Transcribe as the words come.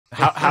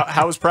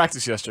How was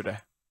practice yesterday?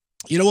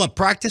 You know what?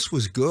 Practice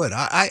was good.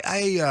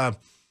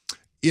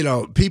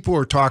 People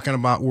were talking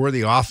about where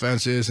the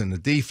offense is and the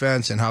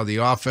defense and how the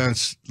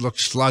offense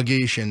looks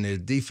sluggish and the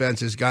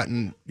defense has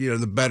gotten,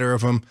 the better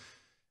of them.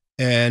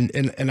 And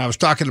I was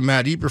talking to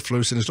Matt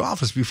Eberflus in his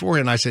office before,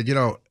 and I said,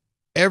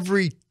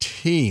 every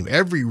team,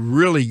 every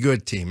really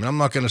good team, and I'm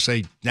not going to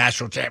say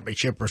national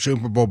championship or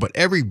Super Bowl, but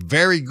every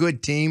very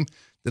good team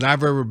that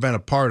I've ever been a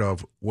part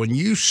of, when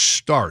you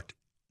start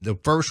the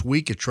first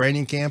week of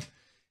training camp,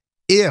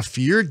 if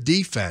your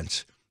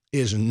defense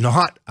is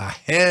not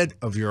ahead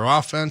of your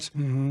offense,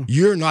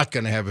 you're not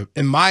going to have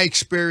in my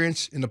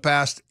experience in the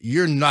past,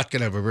 you're not going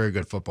to have a very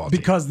good football team.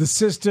 Because the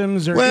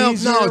systems are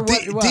easier? No,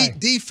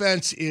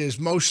 defense is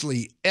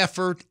mostly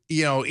effort.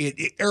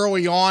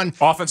 Early on.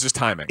 Offense is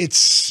timing.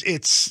 It's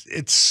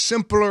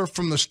simpler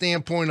from the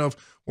standpoint of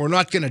we're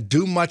not going to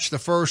do much the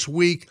first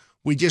week.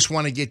 We just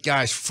want to get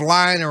guys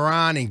flying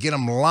around and get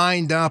them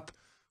lined up.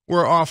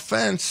 Where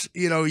offense,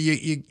 you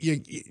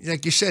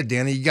like you said,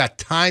 Danny, you got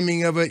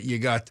timing of it. You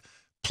got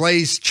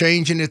plays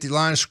changing at the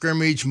line of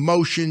scrimmage,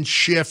 motion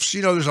shifts.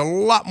 There's a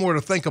lot more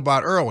to think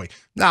about early.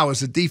 Now,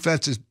 as the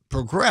defenses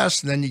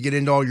progress, then you get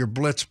into all your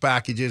blitz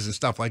packages and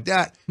stuff like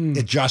that.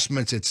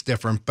 Adjustments, it's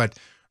different. But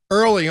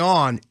early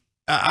on,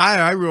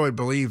 I really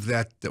believe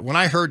that when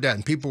I heard that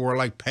and people were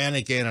like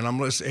panicking and I'm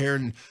listening here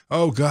and,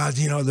 oh, God,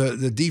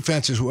 the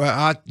defense is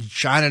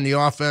shining the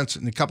offense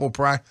and a couple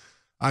of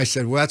I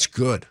said, well, that's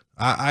good.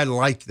 I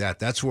like that.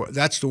 That's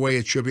the way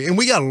it should be. And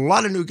we got a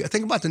lot of new guys.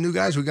 Think about the new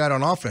guys we got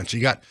on offense.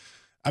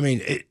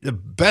 The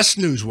best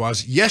news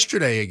was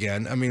yesterday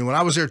again. When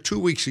I was there 2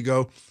 weeks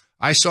ago,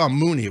 I saw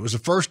Mooney. It was the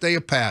first day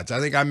of pads. I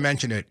think I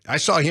mentioned it. I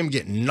saw him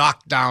get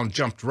knocked down,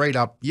 jumped right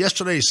up.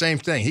 Yesterday, same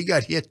thing. He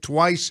got hit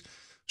twice.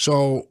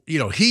 So,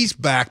 he's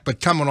back, but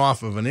coming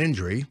off of an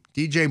injury.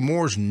 DJ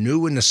Moore's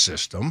new in the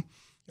system.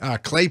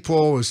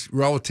 Claypool is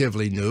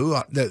relatively new.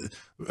 The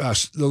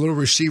little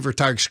receiver,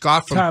 Tyler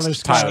Scott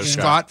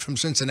from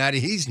Cincinnati,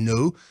 he's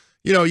new.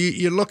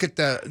 You look at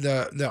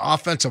the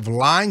offensive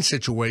line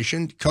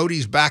situation.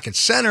 Cody's back at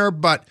center,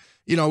 but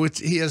he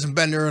hasn't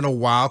been there in a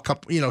while.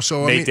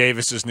 Nate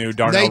Davis is new.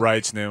 Darnell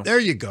Wright's new. There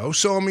you go.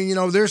 So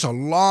there's a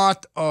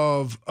lot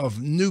of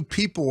new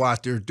people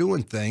out there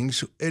doing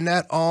things, and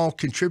that all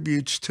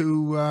contributes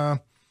to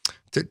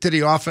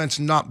the offense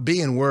not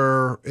being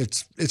where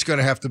it's going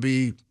to have to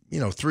be.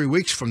 3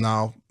 weeks from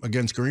now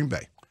against Green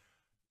Bay.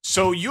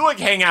 So you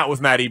hang out with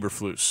Matt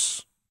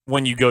Eberflus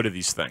when you go to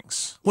these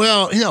things?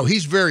 Well,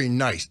 he's very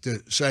nice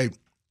to say,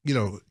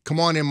 come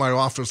on in my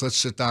office, let's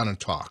sit down and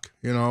talk,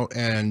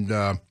 and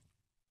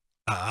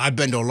I've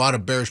been to a lot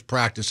of Bears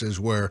practices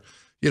where,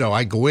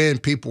 I go in,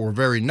 people were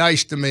very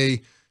nice to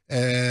me,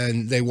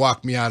 and they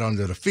walk me out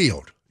onto the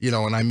field,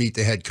 and I meet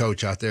the head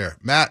coach out there.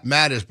 Matt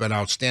has been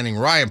outstanding.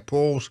 Ryan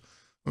Poles,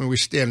 we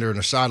stand there in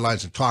the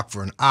sidelines and talk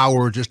for an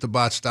hour just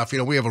about stuff.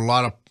 We have a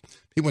lot of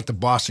 – he went to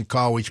Boston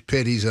College,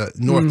 Pitt. He's a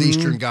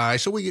Northeastern guy.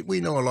 So we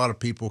know a lot of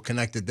people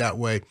connected that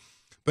way.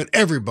 But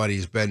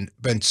everybody's been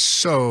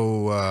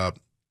so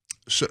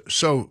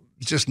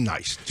just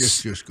nice,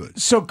 just good.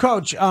 So,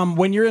 Coach,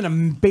 when you're in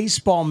a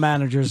baseball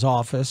manager's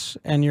office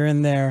and you're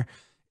in there,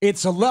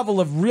 it's a level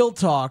of real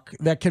talk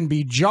that can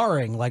be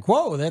jarring. Like,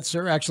 whoa, that's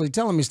her actually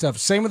telling me stuff.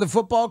 Same with the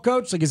football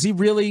coach. Like, is he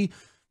really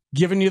 –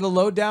 giving you the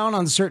lowdown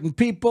on certain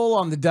people,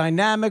 on the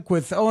dynamic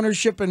with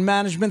ownership and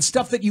management,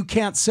 stuff that you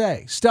can't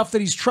say, stuff that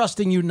he's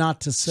trusting you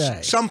not to say?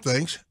 Some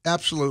things,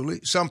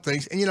 absolutely, some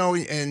things. And,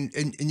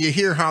 and you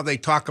hear how they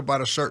talk about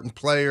a certain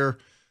player.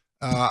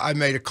 I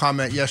made a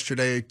comment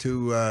yesterday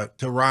to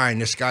Ryan.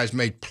 This guy's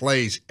made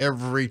plays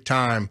every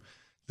time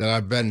that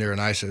I've been there. And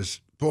I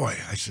says,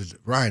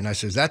 Ryan,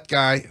 that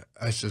guy,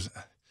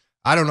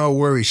 I don't know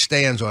where he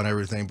stands on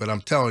everything, but I'm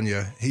telling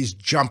you, he's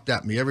jumped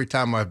at me every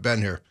time I've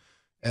been here.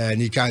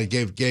 And he kind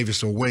of gave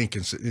us a wink,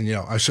 and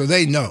so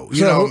they know.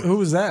 Who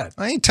was that?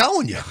 I ain't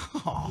telling you.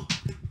 Oh,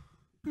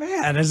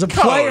 man, as a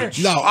player.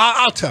 No,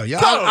 I'll tell you.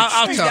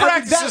 I'll these tell you.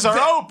 practices are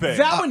open.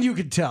 That one you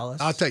could tell us.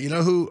 I'll tell you. You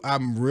know who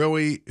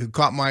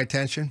caught my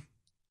attention?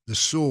 The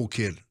Sewell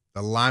kid,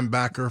 the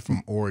linebacker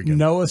from Oregon.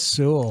 Noah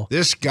Sewell.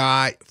 This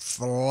guy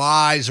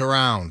flies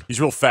around. He's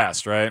real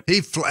fast, right?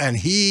 And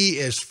he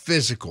is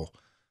physical.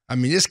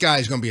 This guy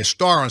is going to be a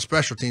star on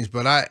special teams,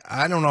 but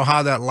I don't know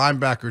how that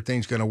linebacker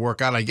thing's going to work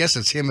out. I guess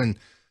it's him and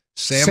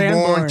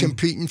Sanborn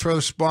competing for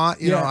the spot.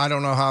 I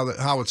don't know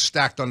how it's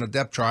stacked on the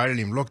depth chart. I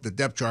didn't even look at the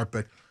depth chart,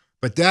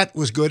 but that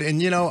was good.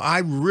 And I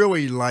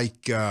really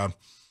like. And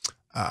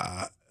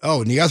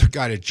the other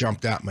guy that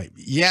jumped out,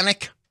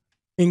 Yannick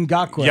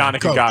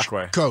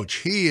Ngakoue. Coach,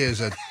 he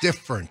is a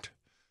different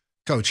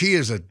coach. He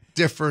is a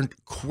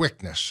different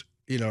quickness.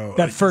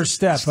 That first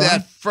step.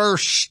 That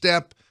first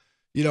step.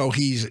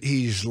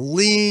 He's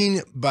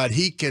lean, but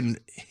he can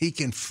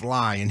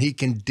fly and he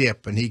can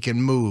dip and he can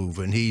move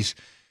and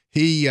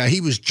he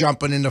was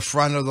jumping in the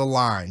front of the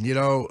line.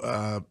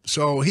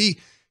 So he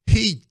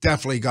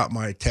definitely got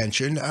my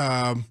attention.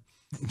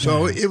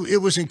 So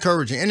it was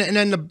encouraging. And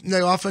then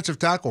the offensive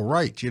tackle,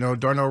 Wright,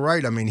 Darnell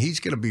Wright. He's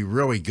going to be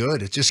really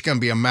good. It's just going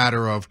to be a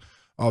matter of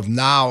of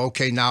now,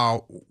 okay,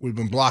 now we've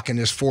been blocking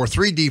this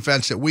 4-3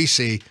 defense that we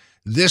see.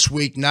 This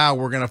week, now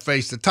we're going to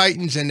face the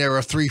Titans, and they're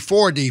a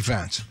 3-4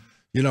 defense.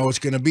 It's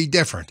going to be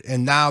different.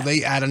 And now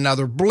they add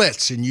another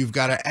blitz, and you've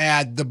got to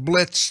add the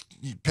blitz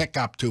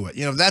pickup to it.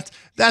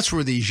 That's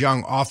where these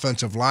young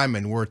offensive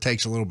linemen, where it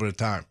takes a little bit of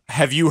time.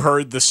 Have you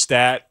heard the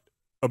stat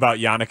about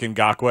Yannick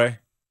Ngakoue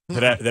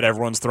that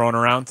everyone's throwing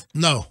around?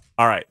 No.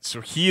 All right, so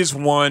he is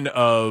one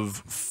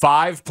of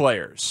 5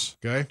 players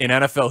in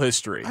NFL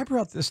history. I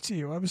brought this to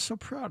you. I was so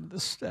proud of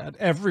this stat.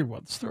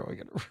 Everyone's throwing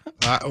it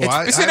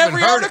around. It's in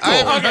every article.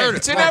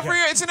 It's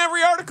in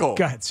every article.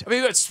 Go ahead, sir. I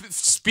mean,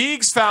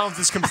 Spiegs found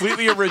this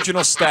completely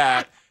original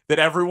stat that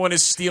everyone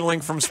is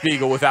stealing from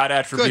Spiegel without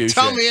attribution. Good.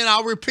 Tell me, and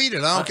I'll repeat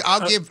it. I'll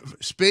give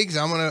Spiegs.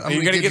 I'm gonna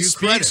give you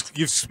credit.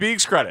 Give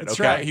Spiegs credit. That's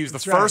okay, right. He's the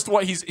That's first right.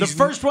 one. He's the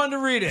first one to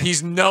read it.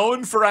 He's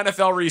known for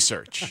NFL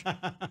research.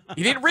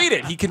 He didn't read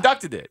it. He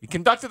conducted it. He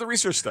conducted the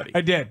research study.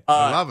 I did.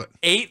 I love it.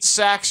 8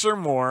 sacks or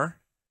more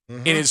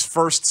in his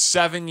first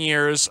 7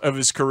 years of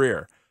his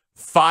career.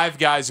 5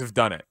 guys have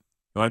done it.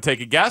 You want to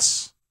take a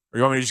guess, or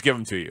you want me to just give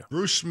them to you?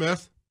 Bruce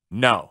Smith.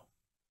 No.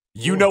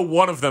 You know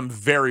one of them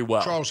very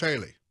well. Charles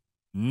Haley.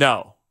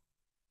 No.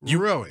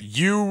 Really?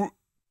 You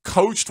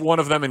coached one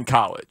of them in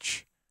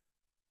college.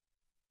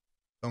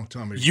 Don't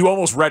tell me. You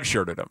almost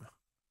redshirted him.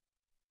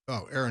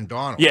 Oh, Aaron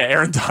Donald. Yeah,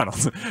 Aaron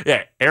Donald.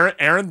 Yeah,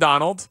 Aaron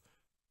Donald.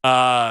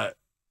 DeMarcus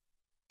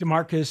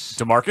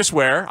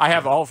Ware. I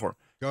have all of them.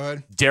 Go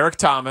ahead. Derek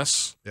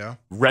Thomas. Yeah.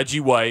 Reggie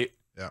White.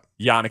 Yeah.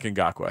 Yannick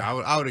Ngakoue.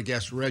 I would have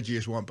guessed Reggie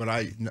is one, but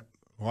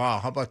wow,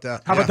 how about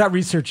that? How about that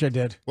research I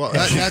did? Well,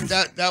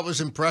 that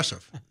was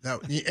impressive.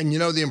 And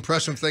the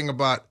impressive thing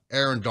about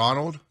Aaron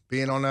Donald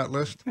being on that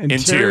list?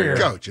 Interior.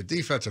 Coach, a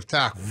defensive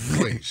tackle,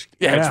 please.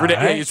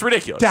 It's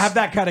ridiculous. To have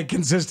that kind of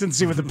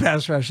consistency with the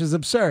pass rush is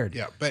absurd.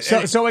 Yeah, but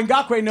so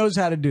Ngakoue knows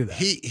how to do that.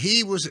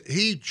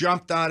 He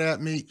jumped out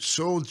at me.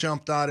 Sewell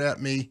jumped out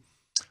at me.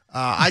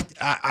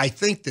 I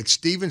think that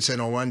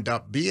Stevenson will end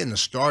up being the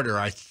starter.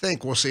 I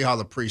think we'll see how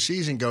the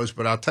preseason goes,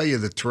 but I'll tell you,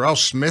 the Terrell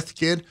Smith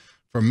kid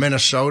from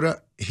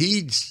Minnesota,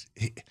 he's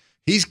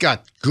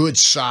got good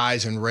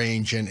size and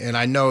range, and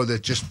I know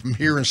that just from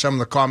hearing some of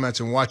the comments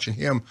and watching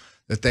him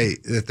that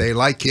they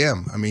like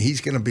him. I mean,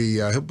 he's going to be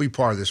he'll be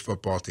part of this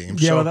football team.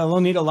 Yeah, well,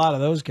 they'll need a lot of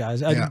those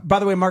guys. By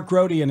the way, Mark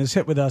Grodian is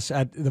hit with us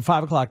at the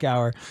 5 o'clock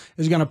hour.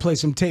 Is going to play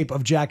some tape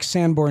of Jack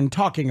Sanborn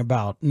talking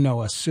about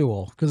Noah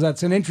Sewell, because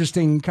that's an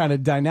interesting kind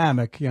of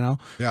dynamic. Yeah,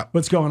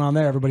 what's going on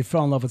there? Everybody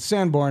fell in love with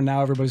Sanborn.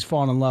 Now everybody's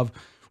falling in love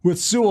with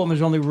Sewell, and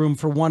there's only room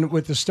for one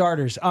with the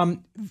starters. All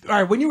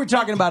right, when you were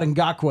talking about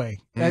Ngakoue,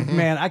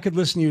 man, I could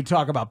listen to you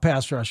talk about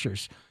pass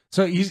rushers.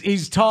 So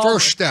he's tall.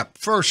 First step.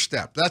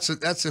 That's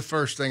the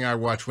first thing I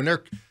watch when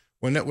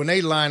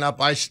they line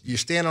up. You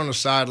stand on the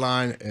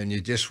sideline and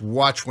you just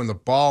watch when the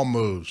ball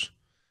moves.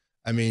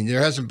 I mean,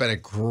 there hasn't been a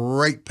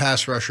great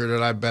pass rusher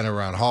that I've been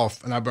around,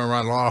 and I've been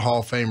around a lot of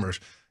Hall of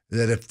Famers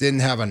that if didn't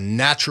have a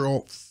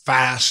natural,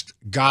 fast,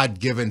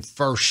 God-given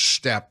first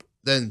step,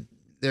 then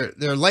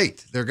they're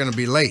late. They're going to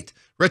be late.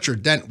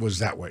 Richard Dent was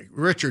that way.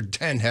 Richard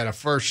Dent had a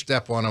first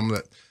step on him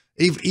that.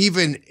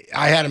 Even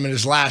I had him in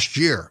his last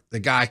year. The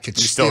guy could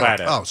still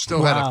had it. Oh,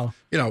 still had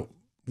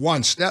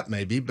one step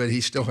maybe, but he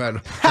still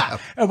had.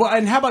 Well,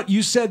 and how about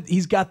you said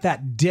he's got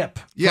that dip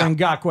for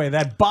Ngakoue,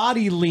 that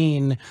body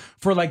lean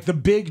for like the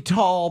big,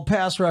 tall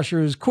pass rusher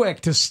who's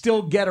quick to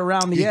still get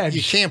around the edge.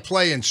 You can't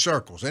play in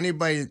circles.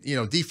 Anybody,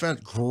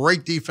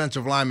 great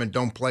defensive linemen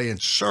don't play in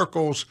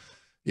circles.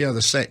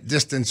 The same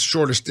distance,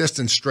 shortest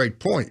distance, straight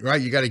point,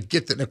 right? You got to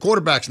get the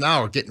quarterbacks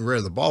now are getting rid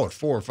of the ball at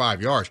 4 or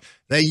 5 yards.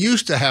 They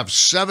used to have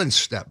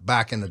 7-step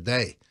back in the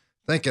day.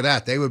 Think of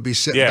that. They would be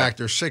sitting back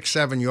there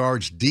 6-7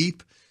 yards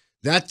deep.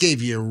 That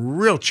gave you a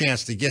real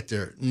chance to get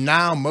there.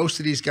 Now, most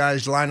of these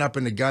guys line up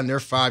in the gun. They're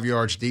 5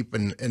 yards deep,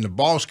 and the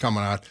ball's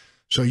coming out.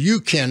 So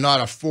you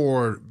cannot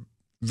afford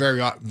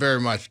very, very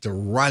much to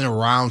run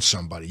around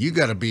somebody. You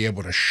got to be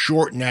able to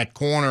shorten that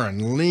corner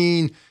and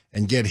lean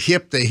and get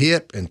hip to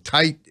hip and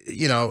tight.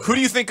 Who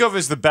do you think of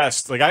as the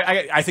best? Like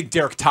I think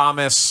Derek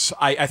Thomas.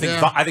 I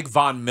think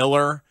Von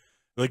Miller.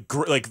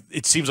 Like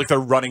it seems like they're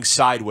running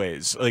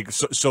sideways, like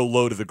so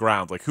low to the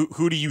ground. Like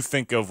who do you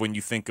think of when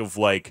you think of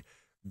like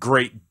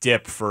great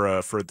dip for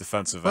a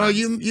defensive end? Well,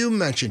 you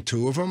mentioned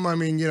 2 of them. I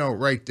mean,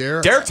 right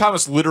there. Derek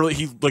Thomas literally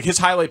his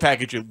highlight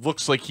package. It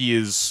looks like he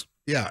is.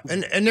 Yeah,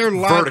 and they're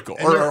vertical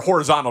or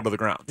horizontal to the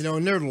ground.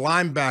 And they're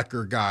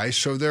linebacker guys,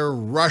 so they're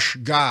rush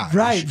guys.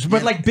 Right,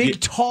 but like big,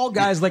 tall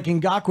guys like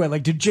Ngakoue.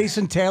 Like, did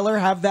Jason Taylor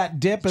have that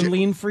dip and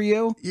lean for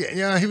you?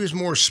 Yeah, he was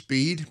more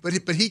speed, but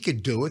he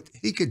could do it.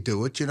 He could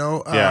do it,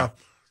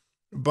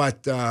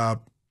 But, the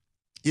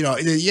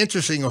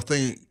interesting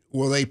thing,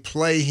 will they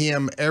play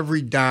him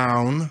every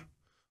down,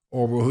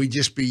 or will he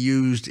just be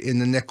used in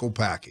the nickel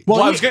package?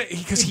 Well, did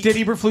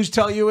Eberflus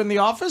tell you in the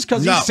office?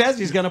 Because he says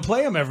he's going to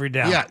play him every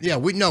down. Yeah.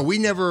 We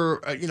never.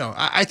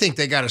 I think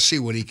they got to see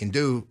what he can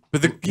do.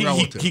 But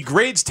he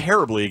grades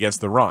terribly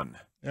against the run.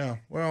 Yeah.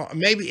 Well,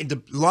 maybe a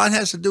lot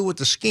has to do with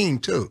the scheme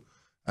too.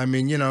 I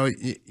mean,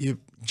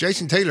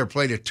 Jason Taylor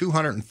played at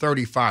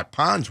 235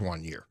 pounds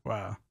one year.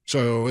 Wow.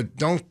 So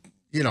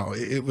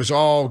it was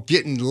all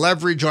getting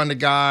leverage on the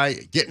guy,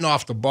 getting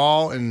off the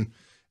ball,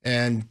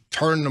 and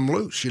turning them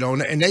loose.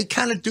 And they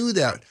kind of do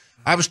that.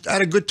 I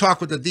had a good talk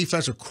with the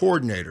defensive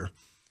coordinator,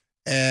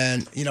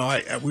 and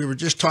we were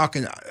just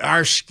talking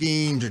our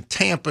schemes and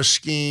Tampa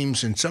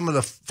schemes and some of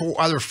the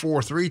other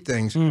 4-3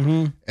 things.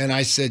 Mm-hmm. And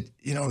I said,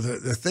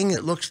 the thing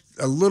that looks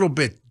a little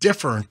bit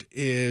different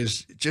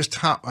is just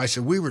how I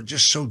said we were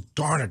just so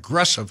darn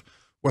aggressive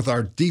with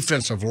our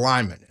defensive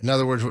linemen. In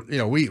other words,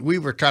 we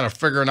were kind of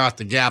figuring out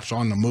the gaps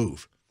on the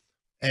move.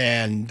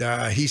 And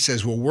he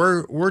says, well,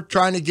 we're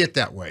trying to get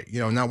that way.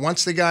 Now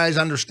once the guys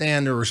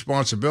understand their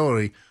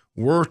responsibility,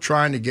 we're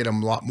trying to get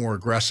them a lot more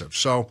aggressive.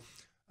 So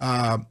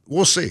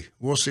we'll see.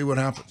 We'll see what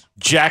happens.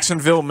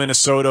 Jacksonville,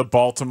 Minnesota,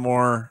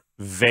 Baltimore,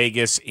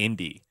 Vegas,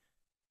 Indy.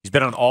 He's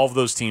been on all of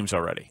those teams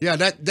already. Yeah,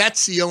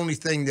 that's the only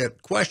thing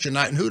that question.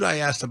 And who'd I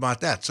asked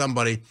about that?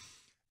 Somebody.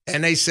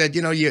 And they said,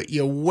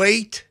 you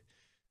wait.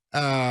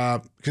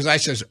 Because I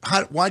says,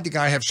 why'd the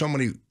guy have so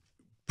many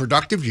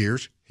productive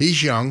years?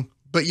 He's young,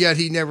 but yet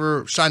he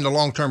never signed a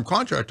long-term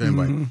contract to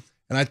anybody. Mm-hmm.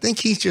 And I think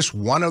he's just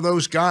one of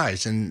those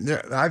guys. And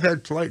I've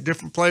had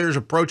different players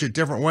approach it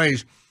different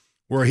ways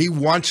where he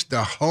wants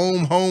the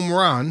home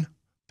run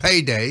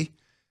payday.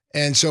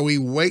 And so he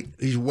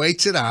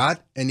waits it out,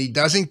 and he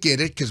doesn't get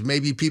it because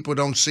maybe people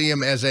don't see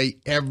him as a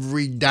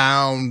every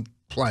down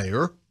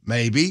player.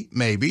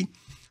 Maybe.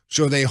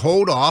 So they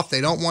hold off.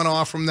 They don't want to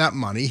offer him that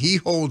money. He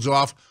holds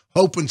off,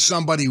 hoping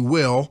somebody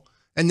will.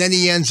 And then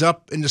he ends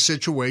up in the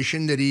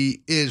situation that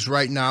he is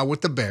right now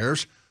with the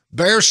Bears.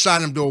 Bears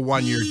sign him to a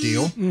 1-year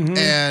deal. Mm-hmm.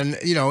 And,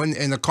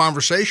 and the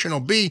conversation will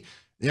be,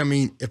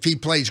 if he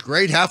plays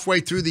great halfway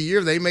through the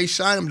year, they may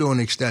sign him to an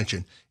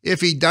extension.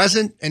 If he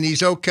doesn't and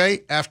he's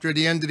okay after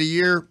the end of the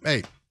year,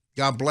 hey,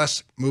 God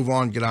bless, move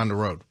on, get on the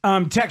road.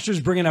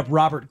 Texter's bringing up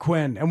Robert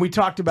Quinn, and we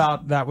talked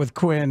about that with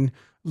Quinn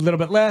a little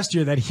bit last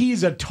year, that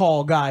he's a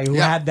tall guy who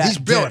had that. He's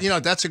built,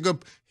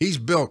 he's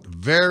built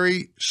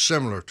very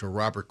similar to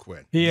Robert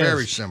Quinn.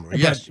 Very similar.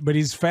 Yes. But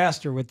he's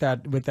faster with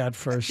that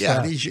first.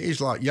 Yeah,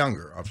 he's a lot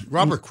younger.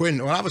 Robert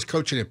Quinn, when I was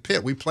coaching at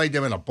Pitt, we played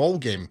them in a bowl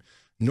game,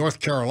 North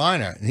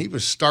Carolina, and he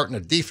was starting a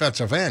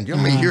defensive end.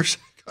 Years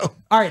ago.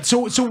 All right,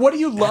 so what do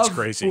you love?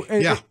 That's crazy.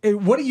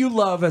 What do you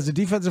love as a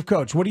defensive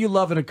coach? What do you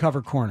love in a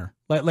cover corner?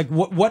 Like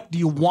what do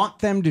you want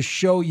them to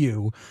show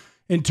you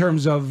in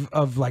terms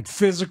of like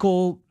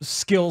physical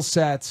skill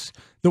sets,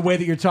 the way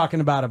that you're talking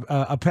about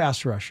a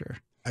pass rusher?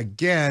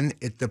 Again,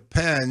 it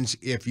depends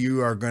if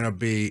you are going to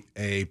be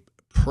a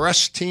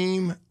press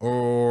team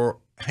or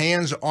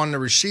hands on the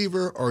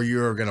receiver, or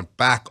you're going to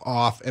back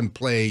off and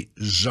play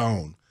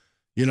zone.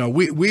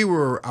 We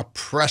were a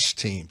press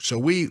team, so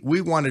we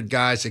wanted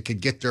guys that could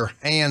get their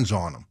hands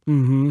on them.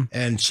 Mm-hmm.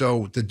 And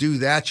so to do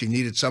that, you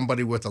needed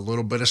somebody with a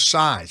little bit of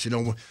size.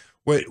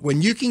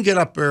 When you can get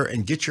up there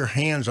and get your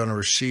hands on a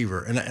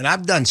receiver, and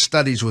I've done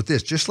studies with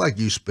this, just like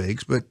you,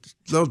 Spigs, but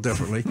a little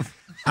differently.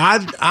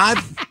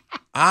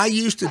 I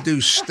used to do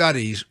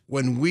studies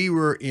when we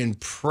were in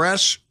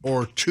press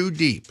or too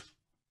deep,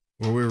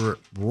 where we were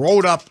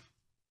rolled up.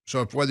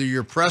 So whether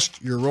you're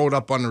pressed, you're rolled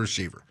up on the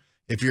receiver.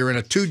 If you're in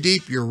a too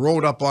deep, you're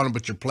rolled up on them,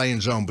 but you're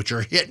playing zone, but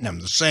you're hitting them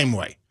the same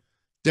way.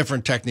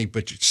 Different technique,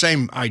 but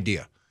same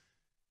idea.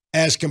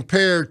 As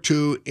compared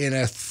to in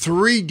a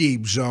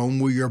 3-deep zone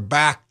where you're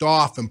backed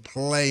off and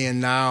playing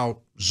now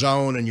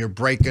zone and you're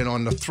breaking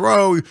on the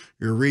throw,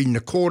 you're reading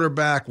the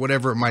quarterback,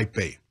 whatever it might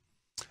be.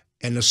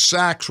 And the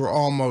sacks were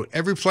almost,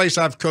 every place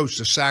I've coached,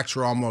 the sacks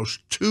were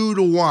almost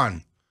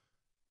 2-1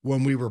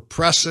 when we were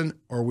pressing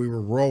or we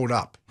were rolled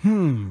up.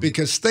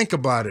 Because think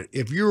about it.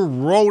 If you're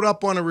rolled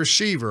up on a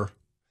receiver,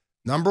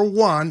 number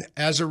one,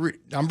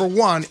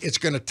 it's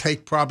going to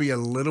take probably a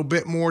little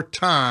bit more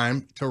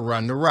time to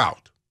run the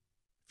route.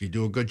 You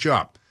do a good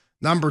job.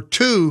 Number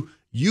two,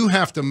 you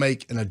have to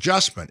make an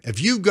adjustment. If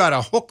you've got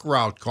a hook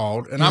route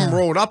called and I'm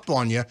rolled up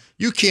on you,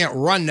 you can't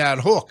run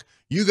that hook.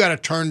 You got to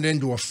turn it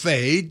into a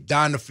fade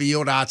down the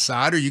field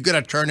outside, or you got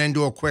to turn it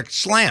into a quick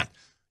slant.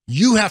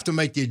 You have to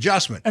make the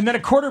adjustment. And then a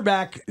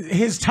quarterback,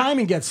 his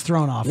timing gets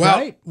thrown off,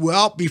 right?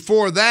 Well,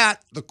 before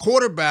that, the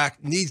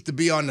quarterback needs to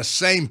be on the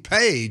same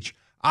page.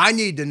 I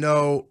need to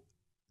know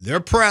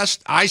they're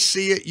pressed. I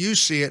see it. You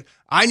see it.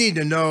 I need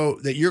to know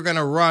that you're going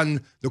to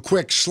run the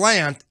quick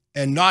slant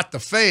and not the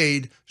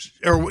fade,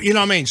 or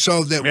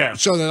so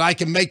that I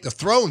can make the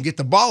throw and get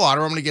the ball out,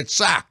 or I'm going to get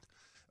sacked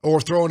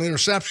or throw an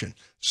interception.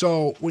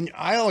 So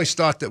I always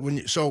thought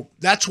that so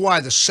that's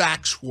why the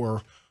sacks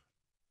were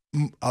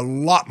a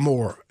lot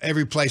more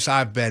every place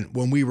I've been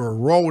when we were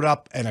rolled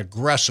up and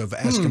aggressive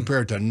as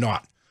compared to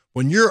not.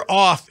 When you're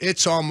off,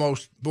 it's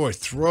almost,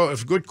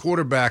 if good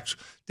quarterbacks,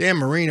 Dan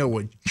Marino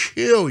would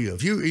kill you.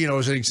 If you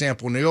as an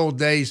example, in the old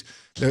days,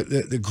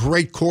 the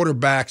great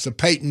quarterbacks, the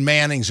Peyton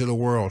Mannings of the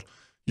world,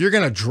 you're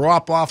going to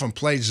drop off and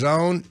play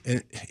zone,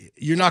 and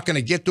you're not going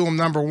to get to him,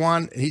 number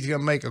one, and he's going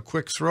to make a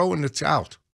quick throw, and it's out.